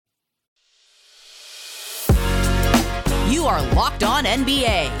are Locked On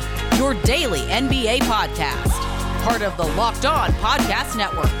NBA, your daily NBA podcast. Part of the Locked On Podcast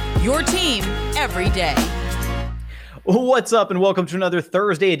Network, your team every day. What's up, and welcome to another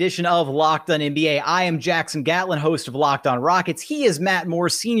Thursday edition of Locked On NBA. I am Jackson Gatlin, host of Locked On Rockets. He is Matt Moore,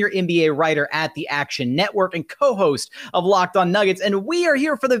 senior NBA writer at the Action Network and co-host of Locked On Nuggets. And we are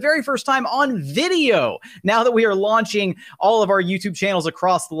here for the very first time on video. Now that we are launching all of our YouTube channels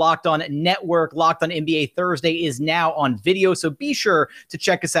across the Locked On Network, Locked On NBA Thursday is now on video. So be sure to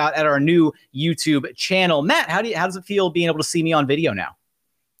check us out at our new YouTube channel. Matt, how does it feel being able to see me on video now?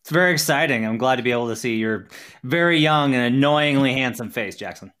 It's very exciting. I'm glad to be able to see your very young and annoyingly handsome face,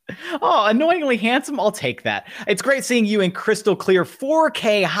 Jackson. Oh, annoyingly handsome? I'll take that. It's great seeing you in crystal clear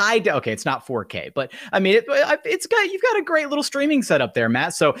 4K high. Okay, it's not 4K, but I mean, you've got a great little streaming setup there,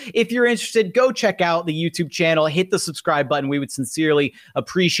 Matt. So if you're interested, go check out the YouTube channel, hit the subscribe button. We would sincerely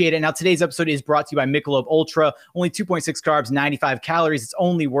appreciate it. Now, today's episode is brought to you by Michelob Ultra. Only 2.6 carbs, 95 calories. It's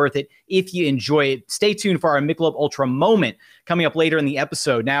only worth it if you enjoy it. Stay tuned for our Michelob Ultra moment coming up later in the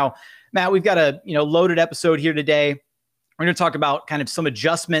episode. Now, Matt, we've got a loaded episode here today. We're going to talk about kind of some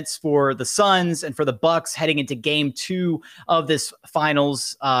adjustments for the Suns and for the Bucks heading into game 2 of this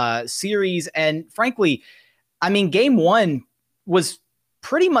finals series. And frankly, I mean, game 1 was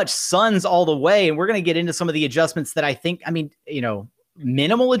pretty much Suns all the way. And we're going to get into some of the adjustments that I think,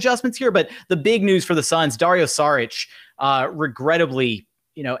 minimal adjustments here. But the big news for the Suns, Dario Saric, regrettably,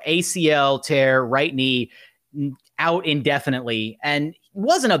 ACL tear, right knee, out indefinitely. And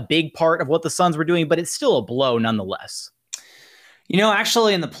wasn't a big part of what the Suns were doing, but it's still a blow nonetheless.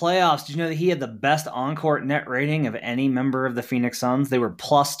 Actually in the playoffs, did you know that he had the best on-court net rating of any member of the Phoenix Suns? They were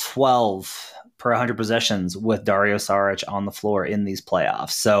plus 12 per 100 possessions with Dario Saric on the floor in these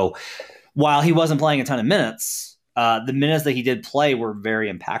playoffs. So while he wasn't playing a ton of minutes, the minutes that he did play were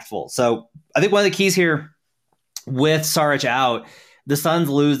very impactful. So I think one of the keys here with Saric out, the Suns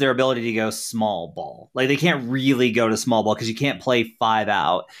lose their ability to go small ball. Like, they can't really go to small ball because you can't play 5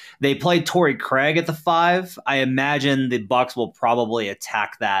 out. They played Torrey Craig at the 5. I imagine the Bucks will probably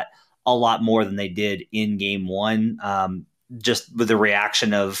attack that a lot more than they did in game 1. Just with the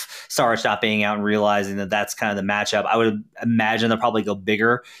reaction of Saric not being out and realizing that that's kind of the matchup. I would imagine they'll probably go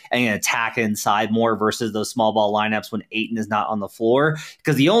bigger and attack inside more versus those small ball lineups when Ayton is not on the floor.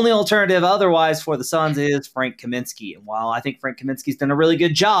 Because the only alternative otherwise for the Suns is Frank Kaminsky. And while I think Frank Kaminsky's done a really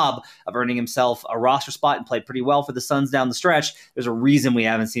good job of earning himself a roster spot and played pretty well for the Suns down the stretch, there's a reason we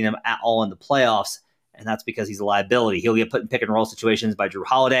haven't seen him at all in the playoffs. And that's because he's a liability. He'll get put in pick and roll situations by Jrue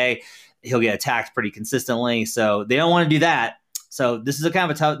Holiday. He'll get attacked pretty consistently. So they don't want to do that. So this is a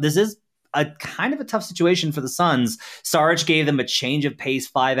kind of a tough situation for the Suns. Saric gave them a change of pace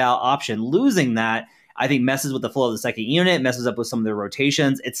 5-out option. Losing that, I think, messes with the flow of the second unit, messes up with some of their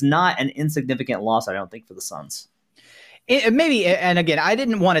rotations. It's not an insignificant loss, I don't think, for the Suns. Maybe, and again, I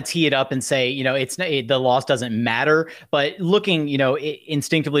didn't want to tee it up and say, the loss doesn't matter, but looking,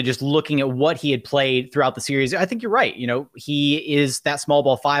 instinctively just looking at what he had played throughout the series, I think you're right. He is that small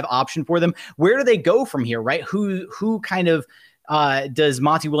ball 5 option for them. Where do they go from here, right? Who kind of does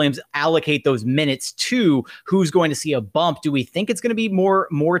Monty Williams allocate those minutes to? Who's going to see a bump? Do we think it's going to be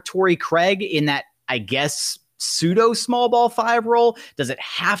more Torrey Craig in that, I guess, pseudo small ball 5 role? Does it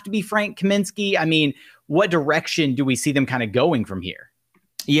have to be Frank Kaminsky? I mean, what direction do we see them kind of going from here?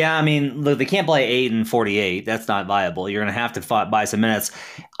 Yeah, I mean, look, they can't play 8 and 48. That's not viable. You're going to have to buy some minutes.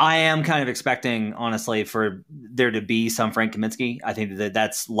 I am kind of expecting, honestly, for there to be some Frank Kaminsky. I think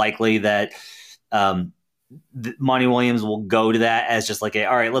that's likely that Monty Williams will go to that as just like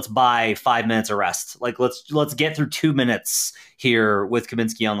all right, let's buy 5 minutes of rest. Like, let's get through 2 minutes here with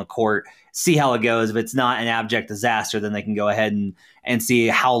Kaminsky on the court, see how it goes. If it's not an abject disaster, then they can go ahead and see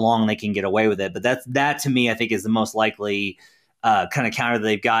how long they can get away with it. But that to me, I think, is the most likely kind of counter that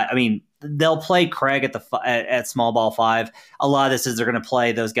they've got. I mean, they'll play Craig at small ball 5. A lot of this is they're going to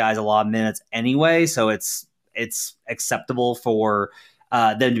play those guys a lot of minutes anyway, so it's acceptable for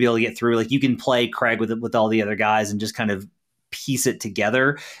them to be able to get through. Like, you can play Craig with all the other guys and just kind of piece it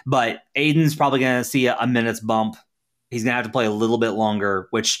together. But Aiden's probably going to see a minutes bump. He's going to have to play a little bit longer,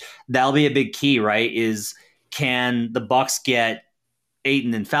 which that'll be a big key, right? Is, can the Bucks get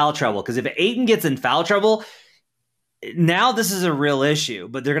Ayton in foul trouble? Because if Ayton gets in foul trouble, now this is a real issue.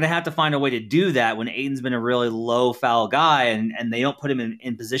 But they're going to have to find a way to do that when Ayton's been a really low foul guy and they don't put him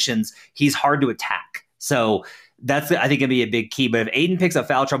in positions. He's hard to attack. So that's, I think, going to be a big key. But if Ayton picks up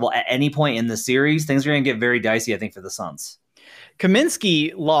foul trouble at any point in the series, things are going to get very dicey, I think, for the Suns.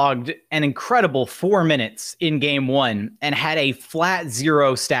 Kaminsky logged an incredible 4 minutes in game one and had a flat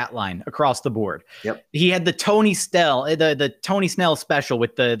 0 stat line across the board. Yep. He had the Tony Snell, the Tony Snell special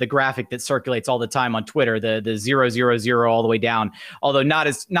with the graphic that circulates all the time on Twitter, the 0 all the way down. Although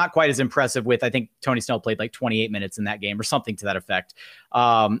not quite as impressive with, I think Tony Snell played like 28 minutes in that game or something to that effect.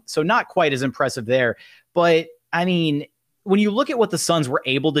 So not quite as impressive there. But I mean, when you look at what the Suns were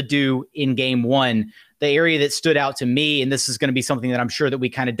able to do in game one, the area that stood out to me, and this is going to be something that I'm sure that we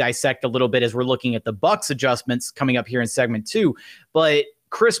kind of dissect a little bit as we're looking at the Bucks adjustments coming up here in segment 2, but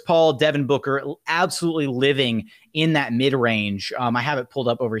Chris Paul, Devin Booker, absolutely living in that mid-range. I have it pulled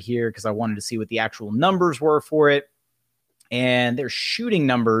up over here because I wanted to see what the actual numbers were for it. And their shooting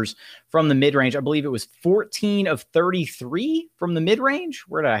numbers from the mid-range, I believe it was 14 of 33 from the mid-range.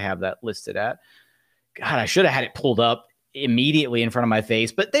 Where did I have that listed at? God, I should have had it pulled up immediately in front of my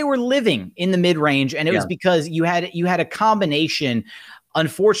face, but they were living in the mid-range, and it was because you had a combination.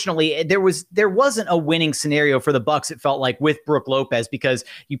 Unfortunately, there wasn't a winning scenario for the Bucks, it felt like, with Brook Lopez, because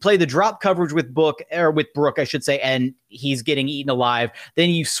you play the drop coverage with Brook, I should say, and he's getting eaten alive. Then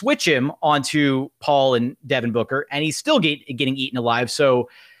you switch him onto Paul and Devin Booker, and he's still getting eaten alive. So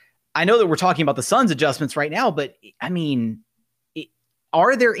I know that we're talking about the Suns adjustments right now, but I mean,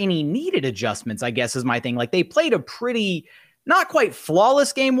 are there any needed adjustments, I guess, is my thing. Like, they played a pretty, not quite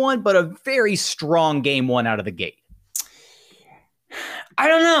flawless game one, but a very strong game one out of the gate. I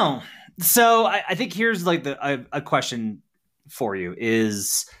don't know. So I think here's like a question for you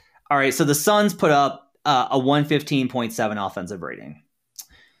is, all right, so the Suns put up a 115.7 offensive rating.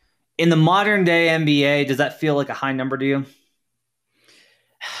 In the modern day NBA, does that feel like a high number to you?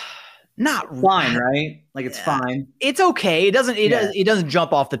 Not fine, right? Like, it's fine. It's okay. It doesn't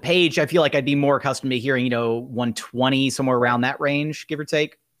jump off the page. I feel like I'd be more accustomed to hearing, 120, somewhere around that range, give or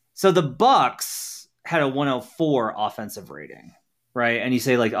take. So the Bucks had a 104 offensive rating, right? And you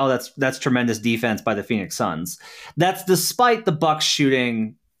say like, oh, that's tremendous defense by the Phoenix Suns. That's despite the Bucks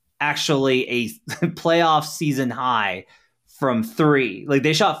shooting actually a playoff season high from 3. Like,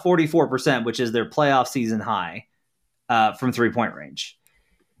 they shot 44%, which is their playoff season high from 3-point range.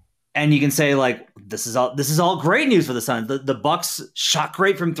 And you can say, like, this is all great news for the Suns. The Bucks shot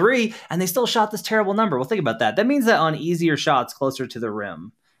great from 3, and they still shot this terrible number. Well, think about that. That means that on easier shots closer to the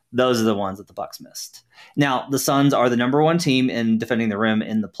rim, those are the ones that the Bucks missed. Now, the Suns are the number 1 team in defending the rim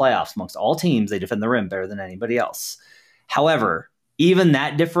in the playoffs. Amongst all teams, they defend the rim better than anybody else. However, even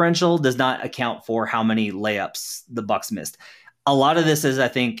that differential does not account for how many layups the Bucks missed. A lot of this is, I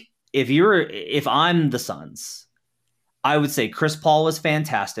think, if I'm the Suns, I would say Chris Paul was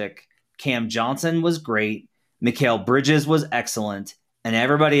fantastic. Cam Johnson was great. Mikal Bridges was excellent. And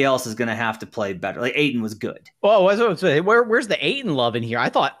everybody else is going to have to play better. Like, Ayton was good. Oh, where's the Ayton love in here? I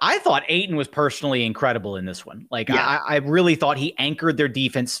thought Ayton was personally incredible in this one. Like, yeah. I really thought he anchored their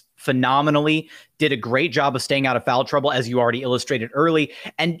defense phenomenally, did a great job of staying out of foul trouble, as you already illustrated early.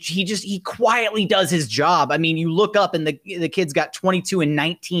 And he quietly does his job. I mean, you look up and the kid's got 22 and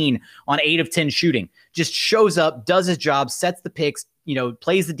 19 on 8 of 10 shooting, just shows up, does his job, sets the picks,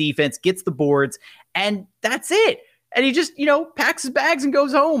 plays the defense, gets the boards, and that's it. And he just, packs his bags and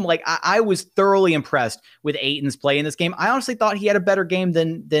goes home. Like, I was thoroughly impressed with Ayton's play in this game. I honestly thought he had a better game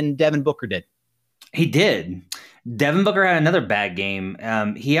than Devin Booker did. He did. Devin Booker had another bad game.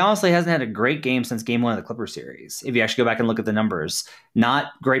 He honestly hasn't had a great game since game 1 of the Clippers series. If you actually go back and look at the numbers,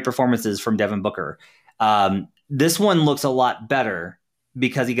 not great performances from Devin Booker. This one looks a lot better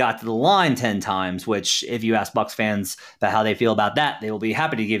because he got to the line 10 times, which if you ask Bucks fans about how they feel about that, they will be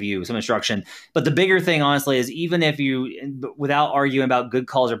happy to give you some instruction. But the bigger thing, honestly, is even if without arguing about good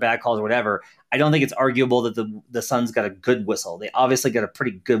calls or bad calls or whatever, I don't think it's arguable that the Suns got a good whistle. They obviously got a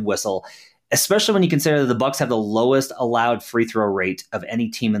pretty good whistle, especially when you consider that the Bucks have the lowest allowed free throw rate of any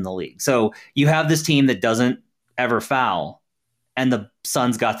team in the league. So you have this team that doesn't ever foul, and the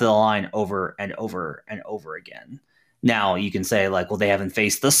Suns got to the line over and over and over again. Now, you can say, like, well, they haven't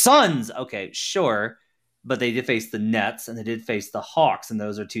faced the Suns. Okay, sure. But they did face the Nets, and they did face the Hawks, and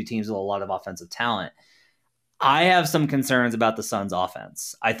those are 2 teams with a lot of offensive talent. I have some concerns about the Suns'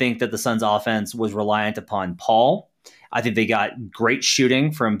 offense. I think that the Suns' offense was reliant upon Paul. I think they got great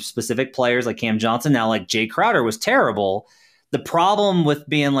shooting from specific players like Cam Johnson. Now, like, Jay Crowder was terrible. The problem with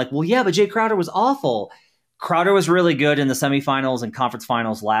being like, well, yeah, but Jay Crowder was awful. Crowder was really good in the semifinals and conference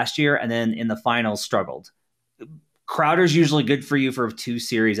finals last year, and then in the finals struggled. Crowder's usually good for you for 2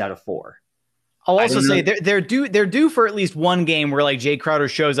 series out of 4. I'll also say they're due for at least one game where, like, Jay Crowder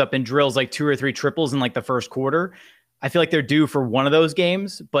shows up and drills like 2 or 3 triples in like the first quarter. I feel like they're due for one of those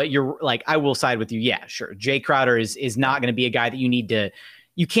games, but you're like, I will side with you. Yeah, sure. Jay Crowder is not going to be a guy that you need to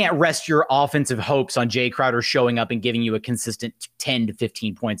you can't rest your offensive hopes on Jay Crowder showing up and giving you a consistent 10 to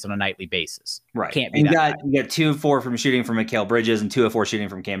 15 points on a nightly basis. Right. Can't be you that. You got 2 of 4 from shooting from Mikal Bridges and 2 of 4 shooting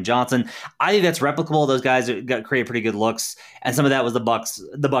from Cam Johnson. I think that's replicable. Those guys got create pretty good looks, and some of that was the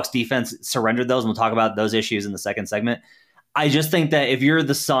Bucks defense surrendered those, and we'll talk about those issues in the second segment. I just think that if you're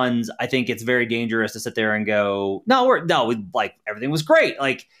the Suns, I think it's very dangerous to sit there and go, everything was great.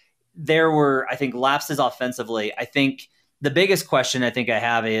 Like, there were, I think, lapses offensively. I think the biggest question I think I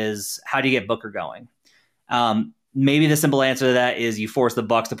have is, how do you get Booker going? Maybe the simple answer to that is you force the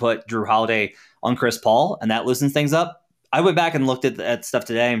Bucks to put Drew Holiday on Chris Paul, and that loosens things up. I went back and looked at stuff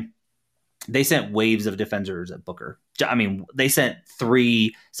today. They sent waves of defenders at Booker. I mean, they sent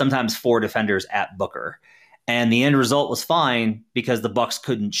 3, sometimes 4 defenders at Booker. And the end result was fine because the Bucks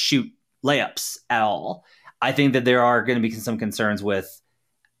couldn't shoot layups at all. I think that there are going to be some concerns with,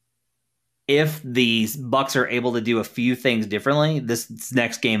 if the Bucks are able to do a few things differently, this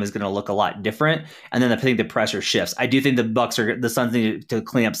next game is going to look a lot different. And then I think the pressure shifts. I do think the Suns need to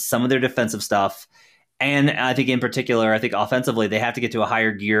clean up some of their defensive stuff. And I think in particular, I think offensively, they have to get to a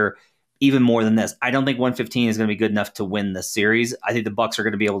higher gear even more than this. I don't think 115 is going to be good enough to win this series. I think the Bucks are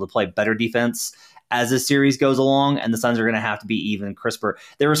going to be able to play better defense as this series goes along, and the Suns are going to have to be even crisper.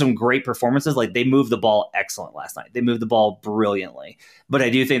 There were some great performances. Like, they moved the ball excellent last night. They moved the ball brilliantly. But I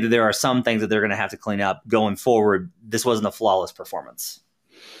do think that there are some things that they're going to have to clean up going forward. This wasn't a flawless performance.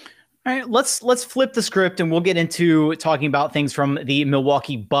 All right, let's flip the script, and we'll get into talking about things from the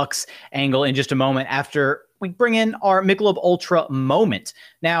Milwaukee Bucks angle in just a moment after we bring in our Michelob Ultra moment.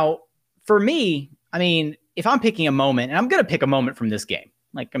 Now, for me, I mean, if I'm picking a moment, and I'm going to pick a moment from this game,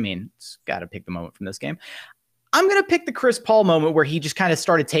 it's got to pick the moment from this game. I'm going to pick the Chris Paul moment where he just kind of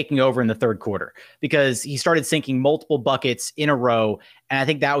started taking over in the third quarter because he started sinking multiple buckets in a row. And I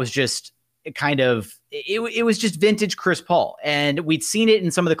think that was just it was just vintage Chris Paul. And we'd seen it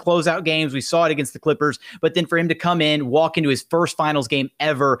in some of the closeout games. We saw it against the Clippers. But then for him to come in, walk into his first finals game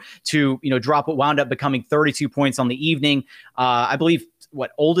ever to, drop what wound up becoming 32 points on the evening. I believe,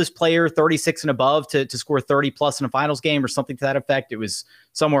 oldest player 36 and above to score 30 plus in a finals game or something to that effect. It was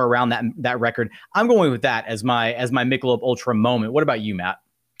somewhere around that record. I'm going with that as my Michelob Ultra moment. What about you, Matt?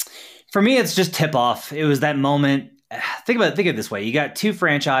 For me, it's just tip off. It was that moment. Think of it this way. You got 2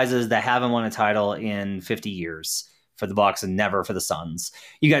 franchises that haven't won a title in 50 years for the Bucks and never for the Suns.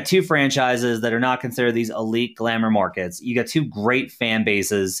 You got 2 franchises that are not considered these elite glamour markets. You got 2 great fan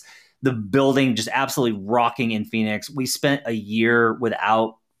bases. The building just absolutely rocking in Phoenix. We spent a year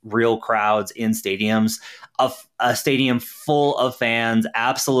without real crowds in stadiums, a stadium full of fans.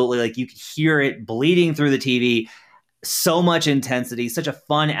 Absolutely. Like, you could hear it bleeding through the TV. So much intensity, such a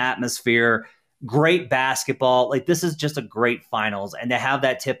fun atmosphere, great basketball. Like, this is just a great finals. And to have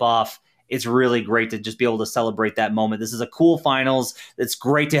that tip off, it's really great to just be able to celebrate that moment. This is a cool finals. It's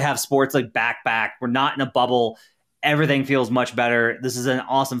great to have sports like back. We're not in a bubble. Everything feels much better. This is an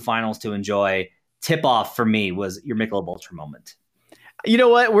awesome finals to enjoy. Tip off for me was your Michelob Ultra moment. You know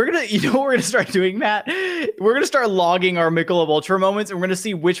what? We're gonna start doing, Matt. We're gonna start logging our Michelob Ultra moments, and we're gonna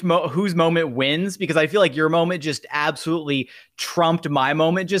see whose moment wins, because I feel like your moment just absolutely trumped my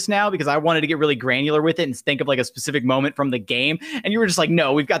moment just now, because I wanted to get really granular with it and think of like a specific moment from the game, and you were just like,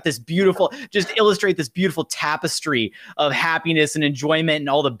 no, we've got this beautiful, just illustrate this beautiful tapestry of happiness and enjoyment and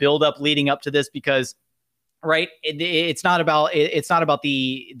all the buildup leading up to this, because right, it's not about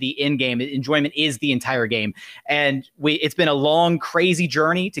the end game. Enjoyment is the entire game, and it's been a long, crazy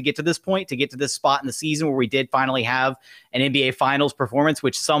journey to get to this point, to get to this spot in the season where we did finally have an NBA Finals performance,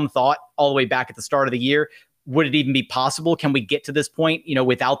 which some thought all the way back at the start of the year, would it even be possible? Can we get to this point,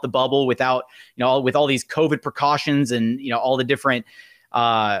 without the bubble, without, with all these COVID precautions and all the different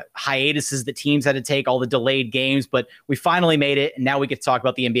hiatuses that teams had to take, all the delayed games, but we finally made it, and now we get to talk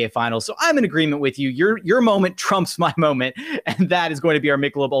about the NBA Finals. So I'm in agreement with you. Your moment trumps my moment, and that is going to be our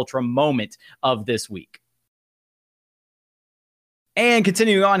Michelob Ultra moment of this week. And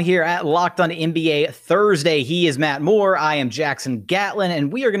continuing on here at Locked On NBA Thursday, he is Matt Moore, I am Jackson Gatlin,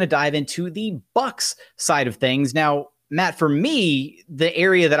 and we are going to dive into the Bucks side of things. Now, Matt, for me, the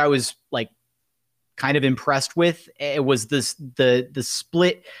area that I was kind of impressed with, it was the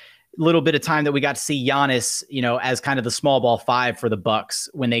split little bit of time that we got to see Giannis, as kind of the small ball 5 for the Bucks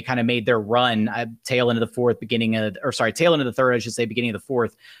when they kind of made their run tail end of the third, beginning of the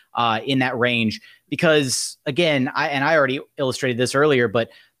fourth, in that range. Because again, I already illustrated this earlier, but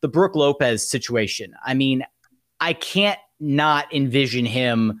the Brook Lopez situation, I mean, I can't not envision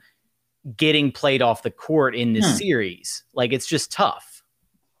him getting played off the court in this series. It's just tough.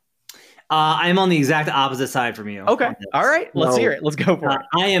 I'm on the exact opposite side from you. Okay. All right. Let's hear it. Let's go for it.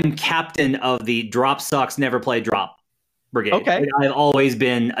 I am captain of the drop sucks, never play drop brigade. Okay. I've always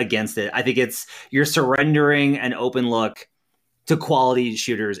been against it. I think you're surrendering an open look to quality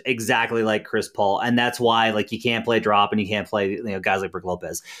shooters exactly like Chris Paul. And that's why like you can't play drop and you can't play guys like Brook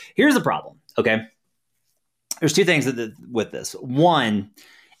Lopez. Here's the problem. Okay. There's two things with this. One,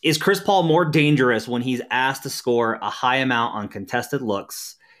 is Chris Paul more dangerous when he's asked to score a high amount on contested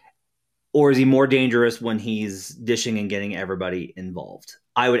looks, or is he more dangerous when he's dishing and getting everybody involved?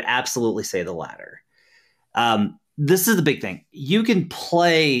 I would absolutely say the latter. This is the big thing. You can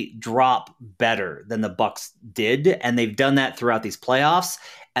play drop better than the Bucks did, and they've done that throughout these playoffs,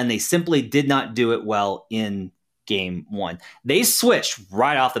 and they simply did not do it well in game one. They switched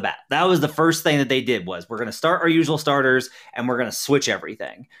right off the bat. That was the first thing that they did was we're going to start our usual starters and we're going to switch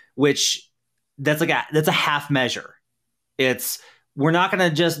everything, which that's a half measure. We're not going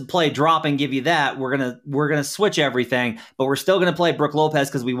to just play drop and give you that. We're going to switch everything, but we're still going to play Brook Lopez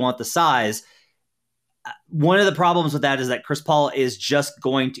because we want the size. One of the problems with that is that Chris Paul is just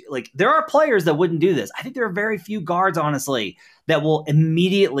going to there are players that wouldn't do this. I think there are very few guards, honestly, that will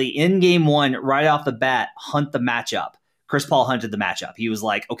immediately in game one, right off the bat, hunt the matchup. Chris Paul hunted the matchup. He was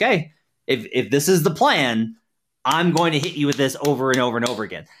like, okay, if this is the plan, I'm going to hit you with this over and over and over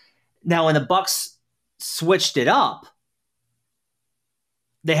again. Now, when the Bucks switched it up,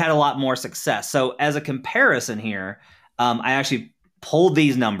 they had a lot more success. So as a comparison here, I actually pulled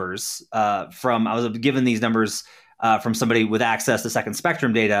these numbers I was given these numbers from somebody with access to Second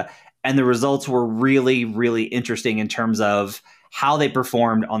Spectrum data, and the results were really, really interesting in terms of how they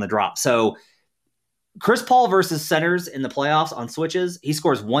performed on the drop. So Chris Paul versus centers in the playoffs on switches, he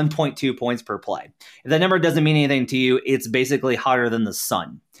scores 1.2 points per play. If that number doesn't mean anything to you, it's basically hotter than the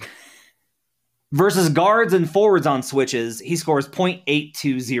sun. Versus guards and forwards on switches, he scores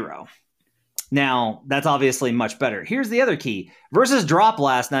 0.820. Now, that's obviously much better. Here's the other key. Versus drop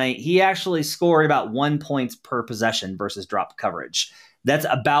last night, he actually scored about 1 point per possession versus drop coverage. That's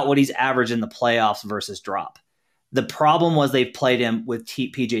about what he's averaged in the playoffs versus drop. The problem was they played him with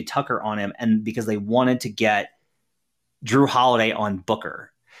PJ Tucker on him, and because they wanted to get Jrue Holiday on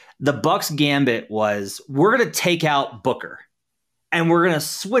Booker. The Bucks gambit was, we're going to take out Booker, and we're going to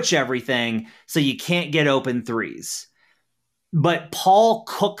switch everything so you can't get open threes. But Paul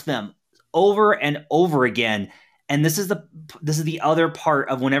cooked them over and over again. And this is the other part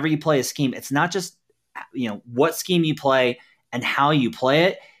of whenever you play a scheme. It's not just what scheme you play and how you play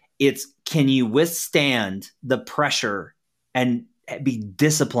it. It's, can you withstand the pressure and be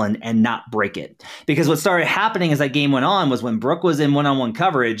disciplined and not break it? Because what started happening as that game went on was when Brook was in one-on-one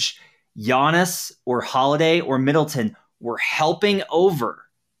coverage, Giannis or Holiday or Middleton were helping over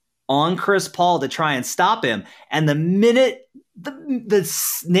on Chris Paul to try and stop him. And the minute, the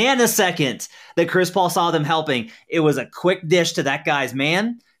nanosecond that Chris Paul saw them helping, it was a quick dish to that guy's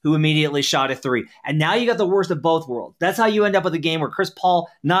man, who immediately shot a three. And now you got the worst of both worlds. That's how you end up with a game where Chris Paul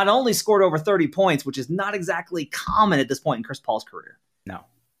not only scored over 30 points, which is not exactly common at this point in Chris Paul's career. No.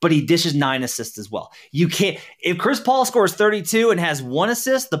 But he dishes 9 assists as well. You can't, if Chris Paul scores 32 and has 1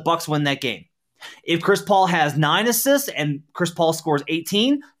 assist, the Bucks win that game. If Chris Paul has 9 assists and Chris Paul scores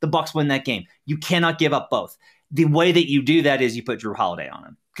 18, the Bucks win that game. You cannot give up both. The way that you do that is you put Jrue Holiday on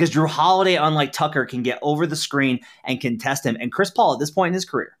him. Because Jrue Holiday, unlike Tucker, can get over the screen and contest him. And Chris Paul, at this point in his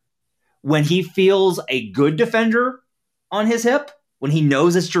career, when he feels a good defender on his hip, when he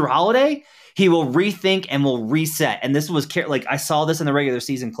knows it's Jrue Holiday, he will rethink and will reset. And this was I saw this in the regular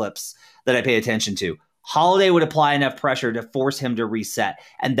season clips that I paid attention to. Holiday would apply enough pressure to force him to reset.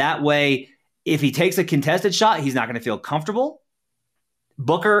 And that way, if he takes a contested shot, he's not going to feel comfortable.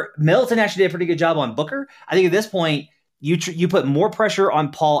 Middleton actually did a pretty good job on Booker. I think at this point, you put more pressure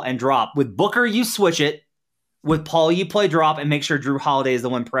on Paul and drop. With Booker, you switch it. With Paul, you play drop and make sure Jrue Holiday is the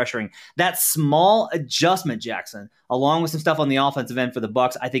one pressuring. That small adjustment, Jackson, along with some stuff on the offensive end for the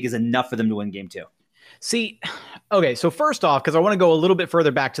Bucks, I think is enough for them to win game 2. See, okay, so first off, because I want to go a little bit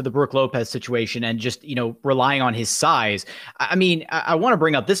further back to the Brook Lopez situation and just, relying on his size. I mean, I want to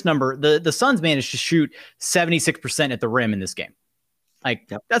bring up this number. The Suns managed to shoot 76% at the rim in this game.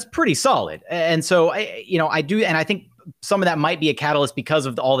 That's pretty solid. And so, I do, and I think some of that might be a catalyst because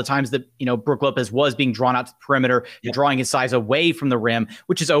of all the times that, Brook Lopez was being drawn out to the perimeter, drawing his size away from the rim,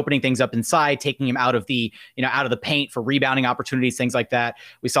 which is opening things up inside, taking him out of the paint for rebounding opportunities, things like that.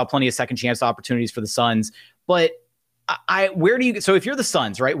 We saw plenty of second chance opportunities for the Suns. But so if you're the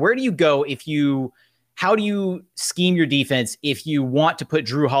Suns, right, where do you go how do you scheme your defense if you want to put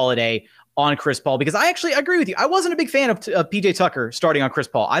Jrue Holiday on Chris Paul? Because I actually agree with you. I wasn't a big fan of PJ Tucker starting on Chris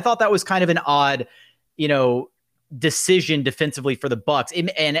Paul. I thought that was kind of an odd, decision defensively for the Bucks.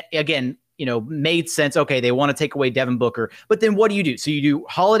 And again, made sense. Okay, they want to take away Devin Booker, but then what do you do? So you do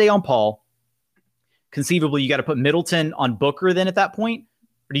Holiday on Paul, conceivably you got to put Middleton on Booker then at that point,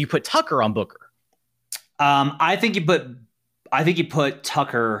 or do you put Tucker on Booker? I think you put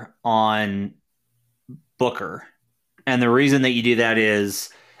Tucker on Booker. And the reason that you do that is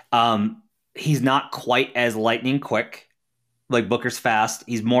he's not quite as lightning quick. Like Booker's fast.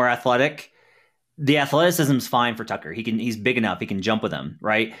 He's more athletic. The athleticism's fine for Tucker. He's big enough. He can jump with him,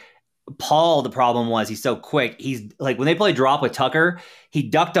 right? Paul, the problem was he's so quick. He's like, when they play drop with Tucker, he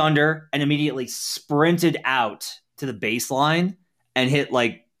ducked under and immediately sprinted out to the baseline and hit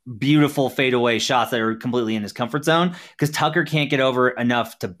like beautiful fadeaway shots that are completely in his comfort zone because Tucker can't get over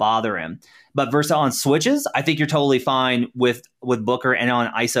enough to bother him. But versus on switches, I think you're totally fine with Booker and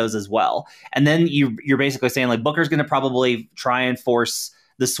on ISOs as well. And then you're basically saying like Booker's going to probably try and force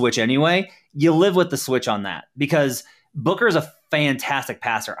the switch anyway. You live with the switch on that because Booker is a fantastic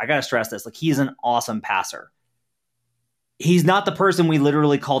passer. I got to stress this. Like, he's an awesome passer. He's not the person we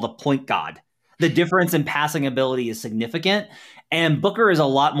literally call the point god. The difference in passing ability is significant. And Booker is a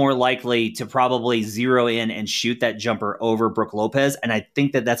lot more likely to probably zero in and shoot that jumper over Brook Lopez. And I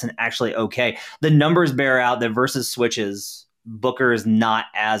think that that's actually okay. The numbers bear out that versus switches, Booker is not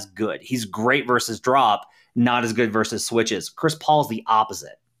as good. He's great versus drop, not as good versus switches. Chris Paul's the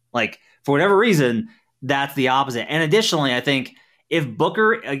opposite. Like, for whatever reason, that's the opposite. And additionally, I think if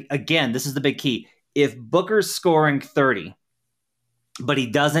Booker, again, this is the big key. If Booker's scoring 30, but he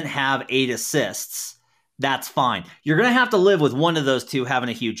doesn't have 8 assists, that's fine. You're going to have to live with one of those two having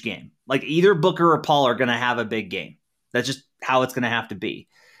a huge game. Like, either Booker or Paul are going to have a big game. That's just how it's going to have to be.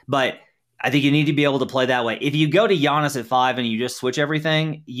 But I think you need to be able to play that way. If you go to Giannis at 5 and you just switch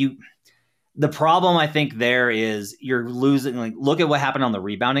everything, the problem I think there is you're losing. Like, look at what happened on the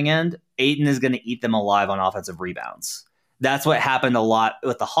rebounding end. Ayton is going to eat them alive on offensive rebounds. That's what happened a lot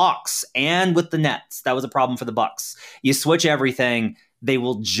with the Hawks and with the Nets. That was a problem for the Bucks. You switch everything, they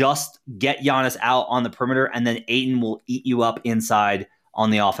will just get Giannis out on the perimeter, and then Ayton will eat you up inside on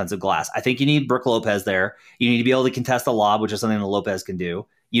the offensive glass. I think you need Brook Lopez there. You need to be able to contest the lob, which is something that Lopez can do.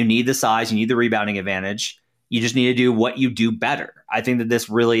 You need the size. You need the rebounding advantage. You just need to do what you do better. I think that this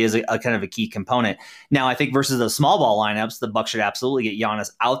really is a kind of a key component. Now, I think versus those small ball lineups, the Bucks should absolutely get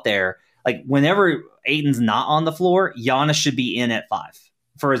Giannis out there. Like, whenever Ayton's not on the floor, Giannis should be in at 5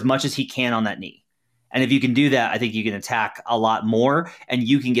 for as much as he can on that knee. And if you can do that, I think you can attack a lot more and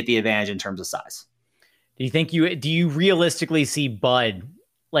you can get the advantage in terms of size. Do you realistically see Bud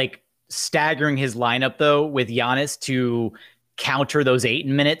like staggering his lineup though with Giannis to counter those 8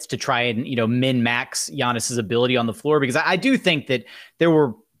 minutes to try and, min-max Giannis's ability on the floor? Because I do think that there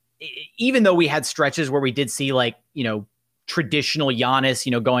were, even though we had stretches where we did see like, traditional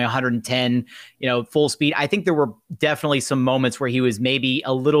Giannis, going 110, full speed, I think there were definitely some moments where he was maybe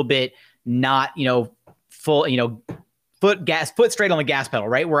a little bit not, full, foot straight on the gas pedal,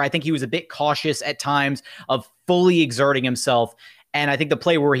 right? Where I think he was a bit cautious at times of fully exerting himself. And I think the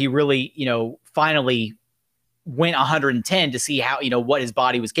play where he really, finally went 110 to see how, what his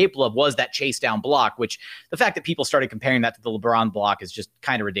body was capable of was that chase down block, which the fact that people started comparing that to the LeBron block is just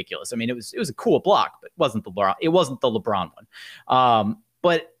kind of ridiculous. I mean, it was a cool block, but it wasn't the LeBron one.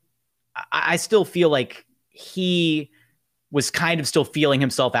 But I still feel like he was kind of still feeling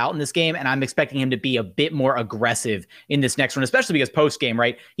himself out in this game. And I'm expecting him to be a bit more aggressive in this next one, especially because post game,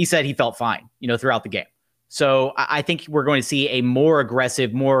 right? He said he felt fine, throughout the game. So I think we're going to see a more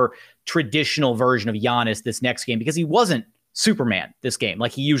aggressive, more traditional version of Giannis this next game because he wasn't Superman this game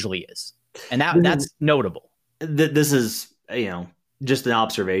like he usually is. And that's notable. This is, just an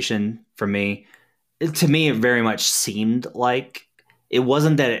observation from me. To me, it very much seemed like it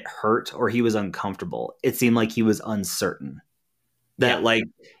wasn't that it hurt or he was uncomfortable. It seemed like he was uncertain. That like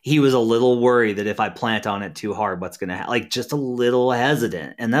he was a little worried that if I plant on it too hard, what's going to happen? Like just a little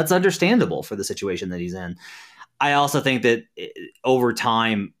hesitant. And that's understandable for the situation that he's in. I also think that over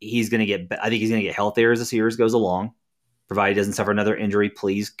time, I think he's going to get healthier as the series goes along, provided he doesn't suffer another injury.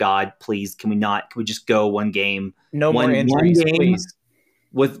 Please, God, please, can we just go one game? No more injuries, please.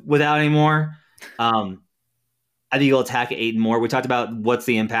 Without any more. I think he'll attack Ayton more. We talked about what's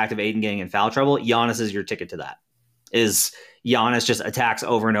the impact of Ayton getting in foul trouble. Giannis is your ticket to that. Is Giannis just attacks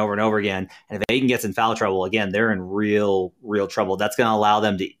over and over and over again. And if Ayton gets in foul trouble, again, they're in real trouble. That's going to allow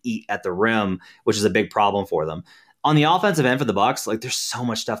them to eat at the rim, which is a big problem for them. On the offensive end for the Bucks, like there's so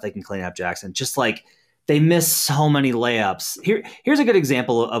much stuff they can clean up, Jackson. Just like they miss so many layups. Here's a good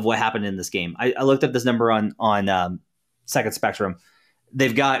example of what happened in this game. I looked up this number on Second Spectrum.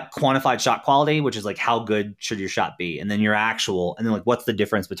 They've got quantified shot quality, which is like how good should your shot be, and then your actual, and then like what's the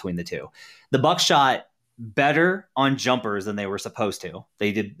difference between the two. The Bucks shot better on jumpers than they were supposed to.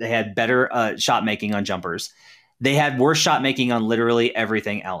 They had better shot making on jumpers. They had worse shot making on literally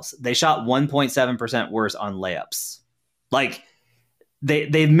everything else. They shot 1.7% worse on layups. Like,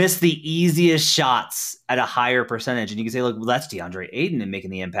 they missed the easiest shots at a higher percentage. And you can say, look, well, that's DeAndre Ayton and making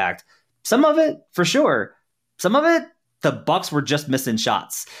the impact. Some of it, for sure. Some of it, the Bucks were just missing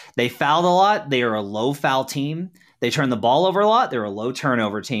shots. They fouled a lot. They are a low foul team. They turned the ball over a lot. They're a low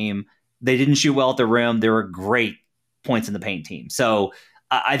turnover team. They didn't shoot well at the rim. They were great points in the paint team. So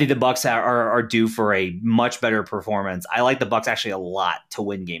I think the Bucks are due for a much better performance. I like the Bucks actually a lot to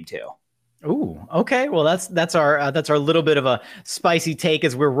win game 2. Ooh, okay. Well, that's our little bit of a spicy take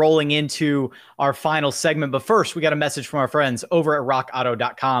as we're rolling into our final segment. But first, we got a message from our friends over at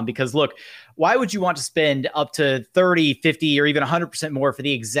rockauto.com, because look, why would you want to spend up to 30, 50, or even 100% more for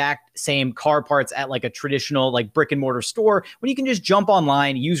the exact same car parts at like a traditional like brick and mortar store when you can just jump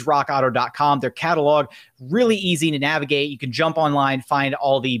online, use rockauto.com, their catalog, really easy to navigate. You can jump online, find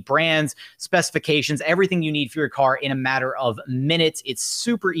all the brands, specifications, everything you need for your car in a matter of minutes. It's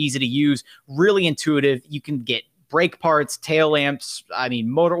super easy to use, really intuitive. You can get brake parts, tail lamps,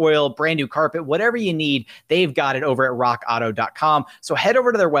 motor oil, brand new carpet, whatever you need, they've got it over at rockauto.com. So head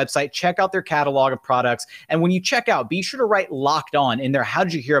over to their website, check out their catalog of products. And when you check out, be sure to write Locked On in there. How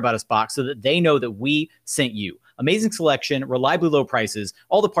did you hear about us box, so that they know that we sent you. Amazing selection, reliably low prices,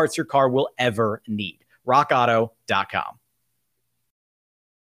 all the parts your car will ever need. rockauto.com.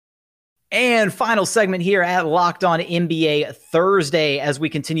 And final segment here at Locked On NBA Thursday as we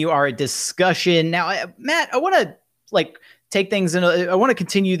continue our discussion. Now, Matt, I want to take things in. I want to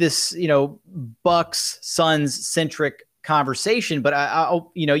continue this, Bucks Suns centric conversation. But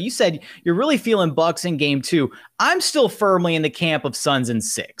you said you're really feeling Bucks in game 2. I'm still firmly in the camp of Suns in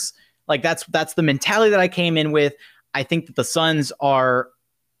 6. Like that's the mentality that I came in with. I think that the Suns are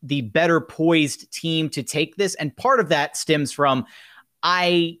the better poised team to take this, and part of that stems from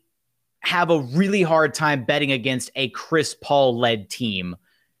I have a really hard time betting against a Chris Paul led team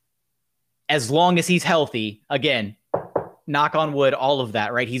as long as he's healthy. Again, knock on wood, all of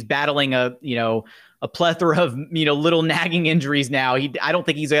that, right? He's battling a plethora of, little nagging injuries now. I don't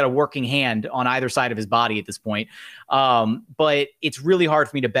think he's got a working hand on either side of his body at this point. But it's really hard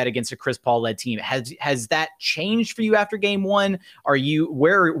for me to bet against a Chris Paul led team. Has that changed for you after game 1?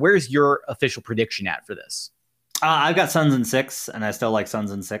 Where's your official prediction at for this? I've got Suns in 6, and I still like Suns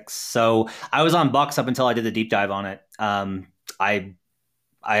in 6. So I was on Bucks up until I did the deep dive on it. I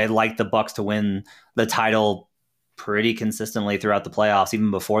like the Bucks to win the title pretty consistently throughout the playoffs, even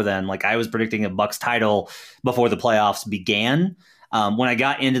before then. Like, I was predicting a Bucks title before the playoffs began. When I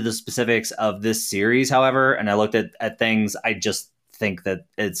got into the specifics of this series, however, and I looked at things, I just think that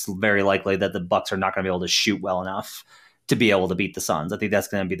it's very likely that the Bucks are not going to be able to shoot well enough to be able to beat the Suns. I think that's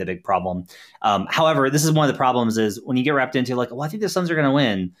going to be the big problem. However, this is one of the problems is when you get wrapped into like, well, I think the Suns are going to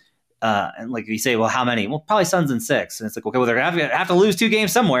win. And like you say, well, how many? Well, probably Suns in 6. And it's like, okay, well, they're going to have to lose 2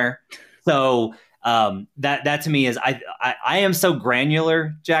 games somewhere. So that to me is, I am so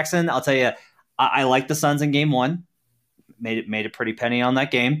granular, Jackson. I'll tell you, I like the Suns in game 1. Made a pretty penny on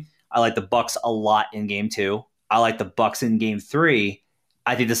that game. I like the Bucks a lot in game 2. I like the Bucks in game 3.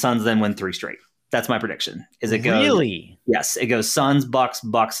 I think the Suns then win 3 straight. That's my prediction. Is it goes really? Yes, it goes Suns, Bucks,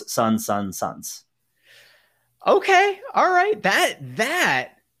 Bucks, Suns, Suns, Suns. Okay, all right.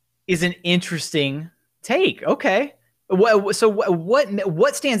 That is an interesting take. Okay, so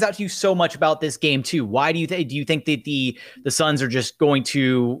what stands out to you so much about this game 2? Why do you think that the Suns are just going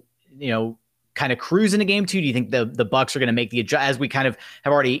to kind of cruise into game 2? Do you think the Bucks are going to make as we kind of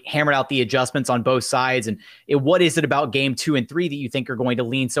have already hammered out the adjustments on both sides? And what is it about game 2 and 3 that you think are going to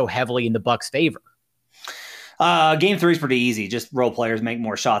lean so heavily in the Bucks' favor? Game 3 is pretty easy. Just role players make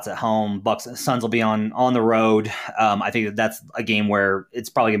more shots at home. Suns will be on the road. I think that's a game where it's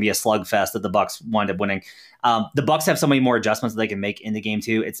probably going to be a slugfest that the Bucks wind up winning. The Bucks have so many more adjustments that they can make into game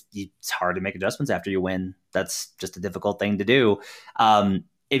 2. It's hard to make adjustments after you win. That's just a difficult thing to do.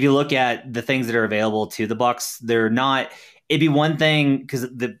 If you look at the things that are available to the Bucks, they're not. It'd be one thing because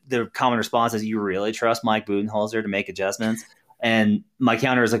the common response is, you really trust Mike Budenholzer to make adjustments? And my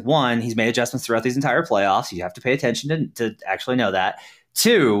counter is like, 1, he's made adjustments throughout these entire playoffs. You have to pay attention to actually know that.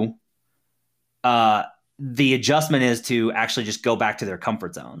 2, the adjustment is to actually just go back to their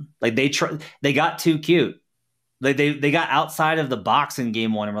comfort zone. Like they got too cute. Like they got outside of the box in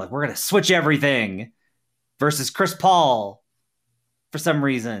game 1 and we're like, we're going to switch everything versus Chris Paul for some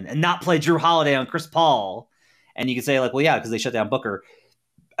reason and not play Drew Holiday on Chris Paul. And you can say like, well, yeah, because they shut down Booker.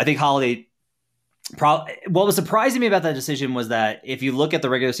 I think Holiday. What was surprising me about that decision was that if you look at the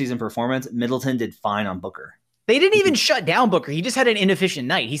regular season performance, Middleton did fine on Booker. They didn't even shut down Booker. He just had an inefficient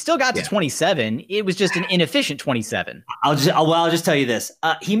night. He still got to 27. It was just an inefficient 27. I'll just tell you this.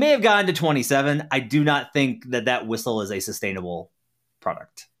 He may have gotten to 27. I do not think that whistle is a sustainable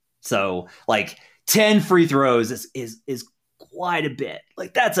product. So like 10 free throws is quite a bit.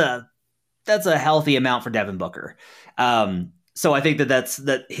 Like that's a healthy amount for Devin Booker. So I think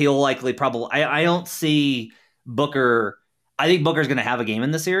that he'll likely I don't see Booker. I think Booker's going to have a game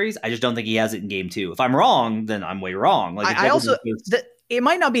in the series. I just don't think he has it in game 2. If I'm wrong, then I'm way wrong. Like it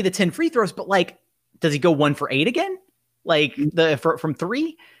might not be the 10 free throws, but like, does he go 1 for 8 again? Like from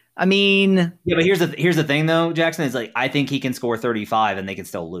 3? I mean, yeah, but here's the thing though, Jackson, is like, I think he can score 35 and they can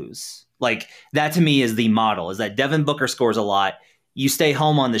still lose. Like that to me is the model, is that Devin Booker scores a lot. You stay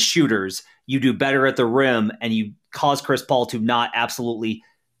home on the shooters, you do better at the rim, and you cause Chris Paul to not absolutely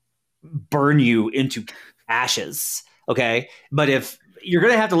burn you into ashes. Okay. But if you're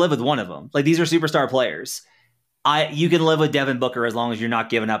going to have to live with one of them, like these are superstar players, you can live with Devin Booker as long as you're not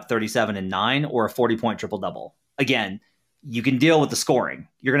giving up 37 and 9 or a 40-point triple double. Again, you can deal with the scoring.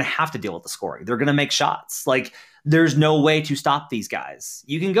 You're going to have to deal with the scoring. They're going to make shots. Like there's no way to stop these guys.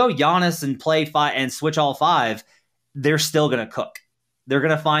 You can go Giannis and play 5 and switch all 5. They're still going to cook. They're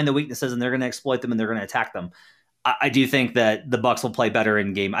going to find the weaknesses and they're going to exploit them and they're going to attack them. I do think that the Bucks will play better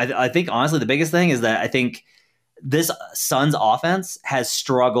in game. I think honestly, the biggest thing is that I think this Suns offense has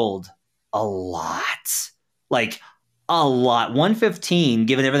struggled a lot. Like a lot. 115,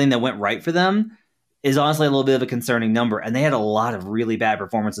 given everything that went right for them, is honestly a little bit of a concerning number. And they had a lot of really bad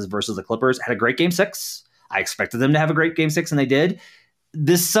performances versus the Clippers. Had a great game 6. I expected them to have a great game 6, and they did.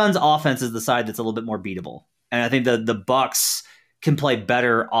 This Suns offense is the side that's a little bit more beatable. And I think the Bucks can play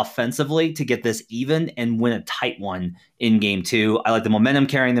better offensively to get this even and win a tight one in game 2. I like the momentum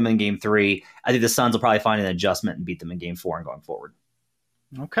carrying them in game 3. I think the Suns will probably find an adjustment and beat them in game 4 and going forward.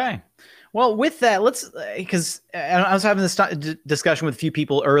 Okay. Well, with that, because I was having this discussion with a few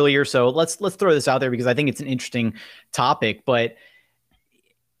people earlier, so let's throw this out there because I think it's an interesting topic. But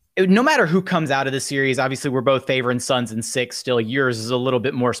no matter who comes out of the series, obviously we're both favoring Suns in 6. Still, yours is a little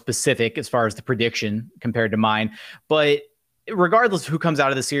bit more specific as far as the prediction compared to mine. But regardless of who comes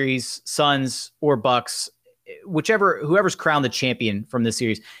out of the series, Suns or Bucks, whoever's crowned the champion from this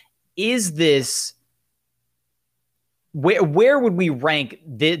series, is this where would we rank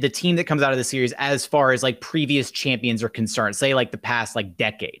the team that comes out of the series as far as like previous champions are concerned? Say like the past like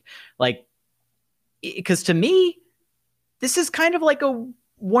decade, like because to me, this is kind of like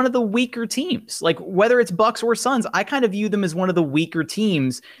one of the weaker teams. Like whether it's Bucks or Suns, I kind of view them as one of the weaker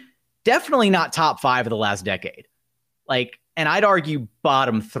teams. Definitely not top 5 of the last decade. Like, and I'd argue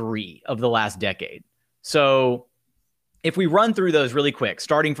bottom 3 of the last decade. So if we run through those really quick,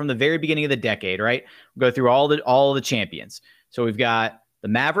 starting from the very beginning of the decade, right? We'll go through all the champions. So we've got the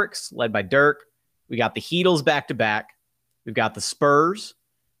Mavericks led by Dirk. We got the Heatles back to back. We've got the Spurs.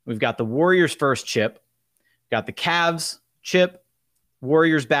 We've got the Warriors first chip. We've got the Cavs chip,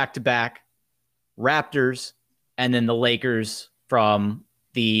 Warriors back to back, Raptors, and then the Lakers from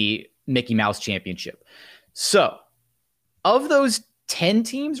the Mickey Mouse Championship. So of those 10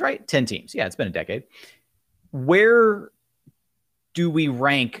 teams, right? 10 teams. Yeah, it's been a decade. Where do we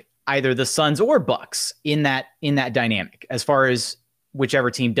rank either the Suns or Bucks in that dynamic as far as whichever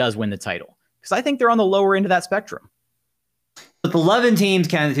team does win the title? Because I think they're on the lower end of that spectrum. With 11 teams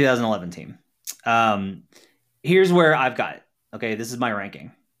counting the 2011 team. Here's where I've got it. Okay, this is my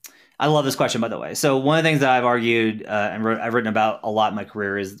ranking. I love this question, by the way. So one of the things that I've argued and I've written about a lot in my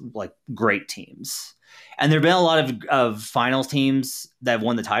career is like great teams. And there have been a lot of finals teams that have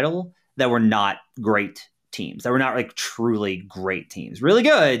won the title that were not great teams, that were not like truly great teams. Really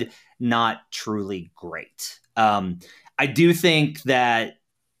good, not truly great. I do think that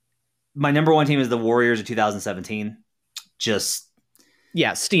my number 1 team is the Warriors of 2017.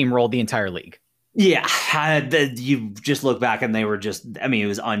 Steamrolled the entire league. Yeah, you just look back and they were it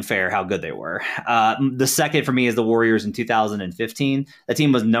was unfair how good they were. The second for me is the Warriors in 2015. That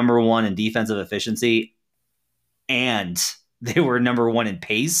team was number 1 in defensive efficiency, and they were number 1 in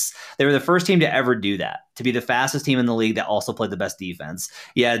pace. They were the first team to ever do that, to be the fastest team in the league that also played the best defense.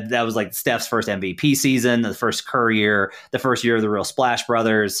 Yeah, that was like Steph's first MVP season, the first Curry year, the first year of the real Splash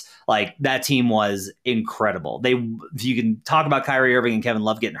Brothers. Like that team was incredible. If you can talk about Kyrie Irving and Kevin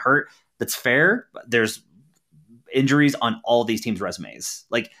Love getting hurt, that's fair. But there's injuries on all these teams' resumes.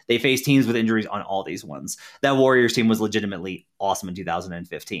 Like they face teams with injuries on all these ones. That Warriors team was legitimately awesome in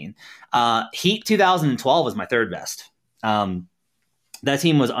 2015. Heat 2012 was my third best. That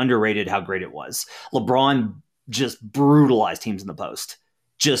team was underrated how great it was. LeBron just brutalized teams in the post.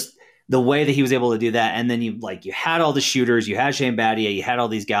 Just the way that he was able to do that. And then you had all the shooters, you had Shane Battier, you had all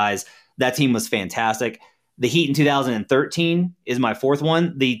these guys. That team was fantastic. The Heat in 2013 is my fourth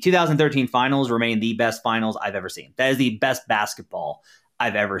one. The 2013 finals remain the best finals I've ever seen. That is the best basketball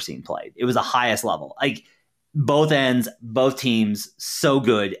I've ever seen played. It was the highest level. Like both ends, both teams, so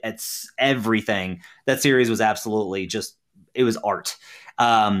good at everything. That series was absolutely just, it was art.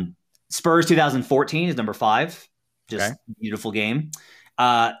 Spurs 2014 is number 5. Just beautiful game.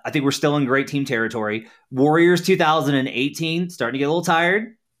 I think we're still in great team territory. Warriors 2018, starting to get a little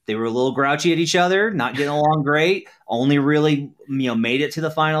tired. They were a little grouchy at each other, not getting along great. Only really, made it to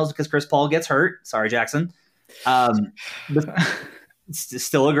the finals because Chris Paul gets hurt. Sorry, Jackson. But it's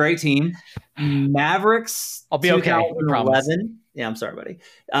still a great team. Mavericks. I'll be okay. 2011. Yeah, I'm sorry, buddy.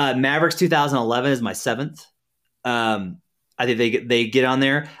 Mavericks 2011 is my 7th. I think they get on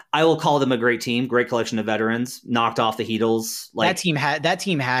there. I will call them a great team, great collection of veterans, knocked off the Heatles. That team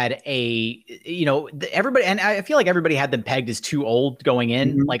had a, everybody, and I feel like everybody had them pegged as too old going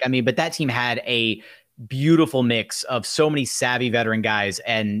in. Mm-hmm. But that team had a beautiful mix of so many savvy veteran guys,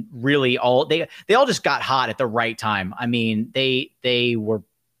 and really they all just got hot at the right time. They were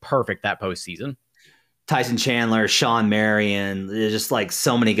perfect that postseason. Tyson Chandler, Sean Marion, just like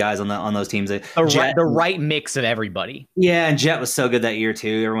so many guys on those teams. The right mix of everybody. Yeah, and Jet was so good that year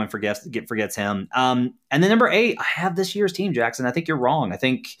too. Everyone forgets him. And then number 8, I have this year's team, Jackson. I think you're wrong. I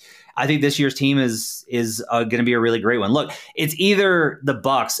think this year's team is going to be a really great one. Look, it's either the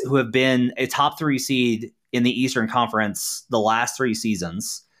Bucks, who have been a top 3 seed in the Eastern Conference the last 3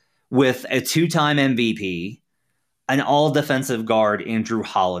 seasons, with a 2-time MVP, an all-defensive guard in Drew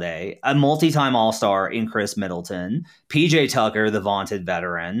Holiday, a multi-time All-Star in Chris Middleton, PJ Tucker, the vaunted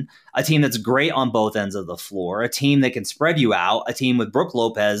veteran, a team that's great on both ends of the floor, a team that can spread you out, a team with Brook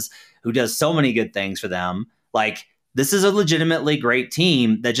Lopez, who does so many good things for them. Like, this is a legitimately great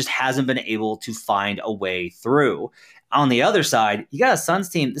team that just hasn't been able to find a way through. On the other side, you got a Suns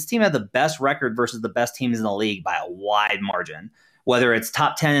team. This team had the best record versus the best teams in the league by a wide margin. Whether it's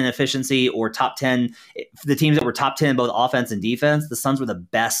top 10 in efficiency or top 10, the teams that were top 10 in both offense and defense, the Suns were the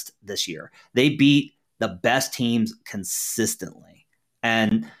best this year. They beat the best teams consistently.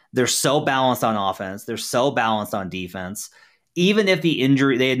 And they're so balanced on offense. They're so balanced on defense. Even if the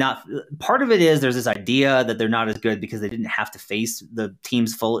injury, they had not, part of it is there's this idea that they're not as good because they didn't have to face the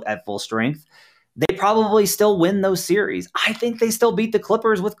teams at full strength. They probably still win those series. I think they still beat the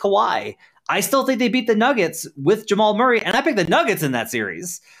Clippers with Kawhi. I still think they beat the Nuggets with Jamal Murray, and I picked the Nuggets in that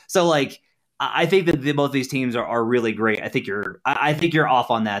series. So, I think that both these teams are really great. I think you're off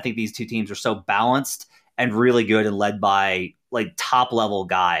on that. I think these two teams are so balanced and really good and led by top level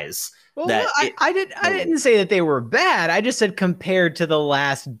guys. Well, I didn't say that they were bad. I just said compared to the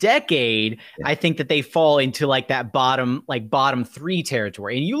last decade, I think that they fall into that bottom 3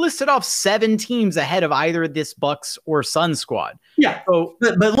 territory. And you listed off 7 teams ahead of either this Bucks or Suns squad. Yeah. So,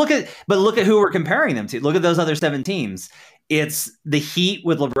 but look at who we're comparing them to. Look at those other 7 teams. It's the Heat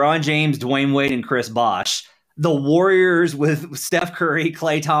with LeBron James, Dwayne Wade, and Chris Bosh. The Warriors with Steph Curry,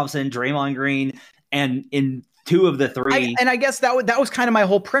 Klay Thompson, Draymond Green, and in 2 of the 3. I guess that was kind of my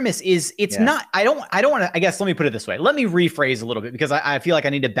whole premise is it's not, I don't want to, I guess, let me put it this way. Let me rephrase a little bit because I feel like I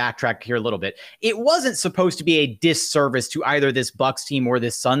need to backtrack here a little bit. It wasn't supposed to be a disservice to either this Bucks team or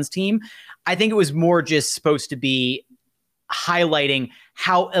this Suns team. I think it was more just supposed to be highlighting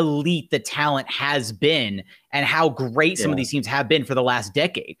how elite the talent has been and how great some of these teams have been for the last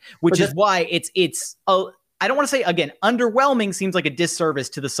decade, which is why I don't want to say, again, underwhelming seems like a disservice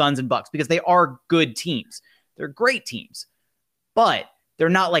to the Suns and Bucks because they are good teams. They're great teams, but they're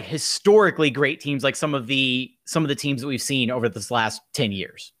not historically great teams like some of the teams that we've seen over this last 10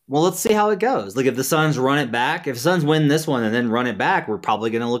 years. Well, let's see how it goes. If the Suns run it back, if Suns win this one and then run it back, we're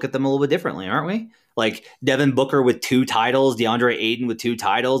probably going to look at them a little bit differently, aren't we? Devin Booker with 2 titles, DeAndre Ayton with 2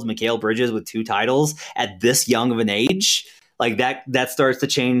 titles, Mikal Bridges with 2 titles at this young of an age. That starts to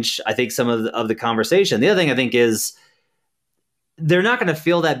change, I think, some of the conversation. The other thing I think is they're not going to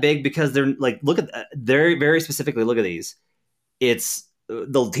feel that big because they're look at very, very specifically, look at these. It's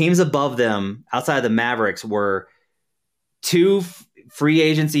the teams above them outside of the Mavericks were 2 free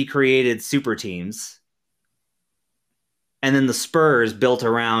agency created super teams. And then the Spurs built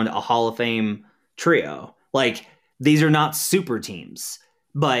around a Hall of Fame trio. These are not super teams,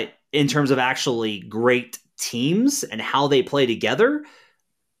 but in terms of actually great teams and how they play together,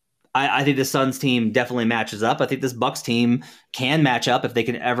 I think the Suns team definitely matches up. I think this Bucks team can match up if they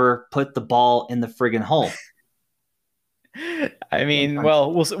can ever put the ball in the friggin' hole.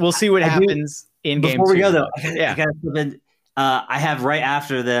 Well, we'll see what happens in game 2. Before we go, though, I have right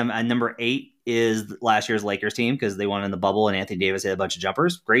after them number 8 is last year's Lakers team because they won in the bubble and Anthony Davis hit a bunch of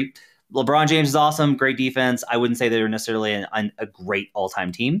jumpers. Great LeBron James is awesome, great defense. I wouldn't say they're necessarily a great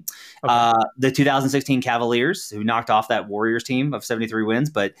all-time team. Okay. The 2016 Cavaliers, who knocked off that Warriors team of 73 wins,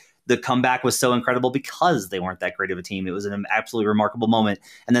 but the comeback was so incredible because they weren't that great of a team. It was an absolutely remarkable moment.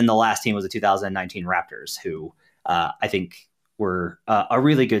 And then the last team was the 2019 Raptors, who I think were a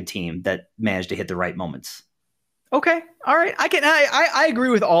really good team that managed to hit the right moments. Okay. All right. I agree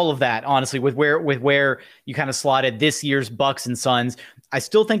with all of that, honestly, with where you kind of slotted this year's Bucks and Suns. I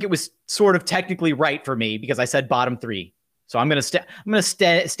still think it was sort of technically right for me because I said bottom three. So I'm going to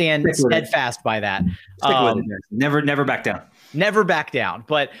stand steadfast by that. Never back down. Never back down.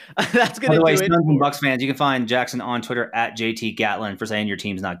 But that's going to do it. Suns and Bucks fans, you can find Jackson on Twitter at JT Gatlin for saying your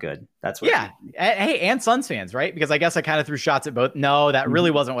team's not good. That's what. Yeah. Hey, and Suns fans, right? Because I guess I kind of threw shots at both. No, that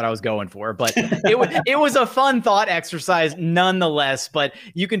really wasn't what I was going for. But it was a fun thought exercise nonetheless. But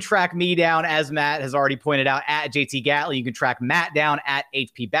you can track me down, as Matt has already pointed out, at JT Gatlin. You can track Matt down at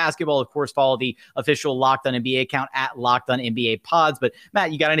HP Basketball. Of course, follow the official Locked On NBA account at Locked On NBA Pods. But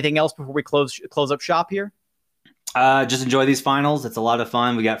Matt, you got anything else before we close up shop here? Just enjoy these finals. It's a lot of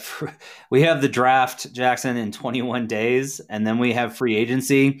fun. We have the draft, Jackson, in 21 days, and then we have free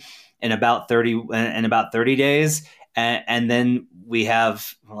agency in about 30 days, and then we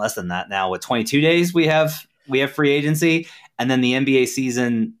have less than that now. With 22 days, we have free agency, and then the NBA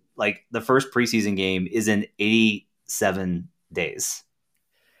season, like the first preseason game, is in 87 days.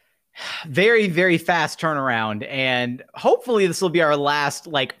 Very, very fast turnaround. And hopefully this will be our last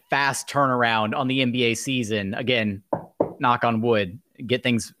fast turnaround on the NBA season. Again, knock on wood, get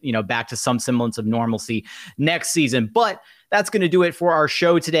things, back to some semblance of normalcy next season. But that's going to do it for our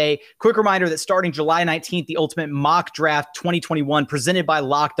show today. Quick reminder that starting July 19th, the Ultimate Mock Draft 2021 presented by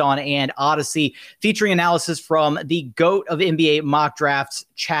Locked On and Odyssey, featuring analysis from the GOAT of NBA mock drafts,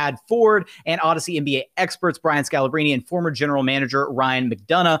 Chad Ford, and Odyssey NBA experts, Brian Scalabrine, and former general manager, Ryan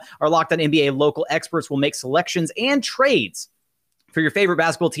McDonough. Our Locked On NBA local experts will make selections and trades for your favorite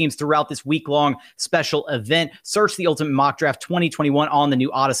basketball teams throughout this week-long special event. Search the Ultimate Mock Draft 2021 on the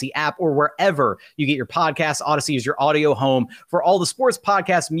new Odyssey app or wherever you get your podcasts. Odyssey is your audio home for all the sports,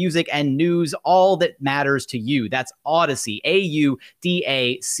 podcasts, music, and news, all that matters to you. That's Odyssey,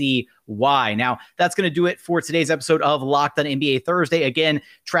 AUDACY. Now, that's going to do it for today's episode of Locked On NBA Thursday. Again,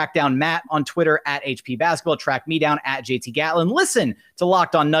 track down Matt on Twitter at HP Basketball. Track me down at JT Gatlin. Listen to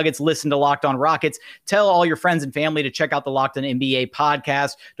Locked On Nuggets. Listen to Locked On Rockets. Tell all your friends and family to check out the Locked On NBA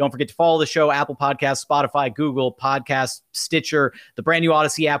podcast. Don't forget to follow the show, Apple Podcasts, Spotify, Google Podcasts, Stitcher, the brand new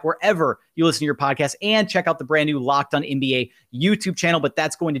Odyssey app, wherever you listen to your podcast, and check out the brand new Locked On NBA YouTube channel. But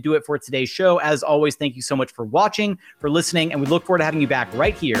that's going to do it for today's show. As always, thank you so much for watching, for listening, and we look forward to having you back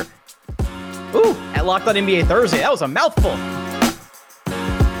right here at Locked On NBA Thursday. That was a mouthful.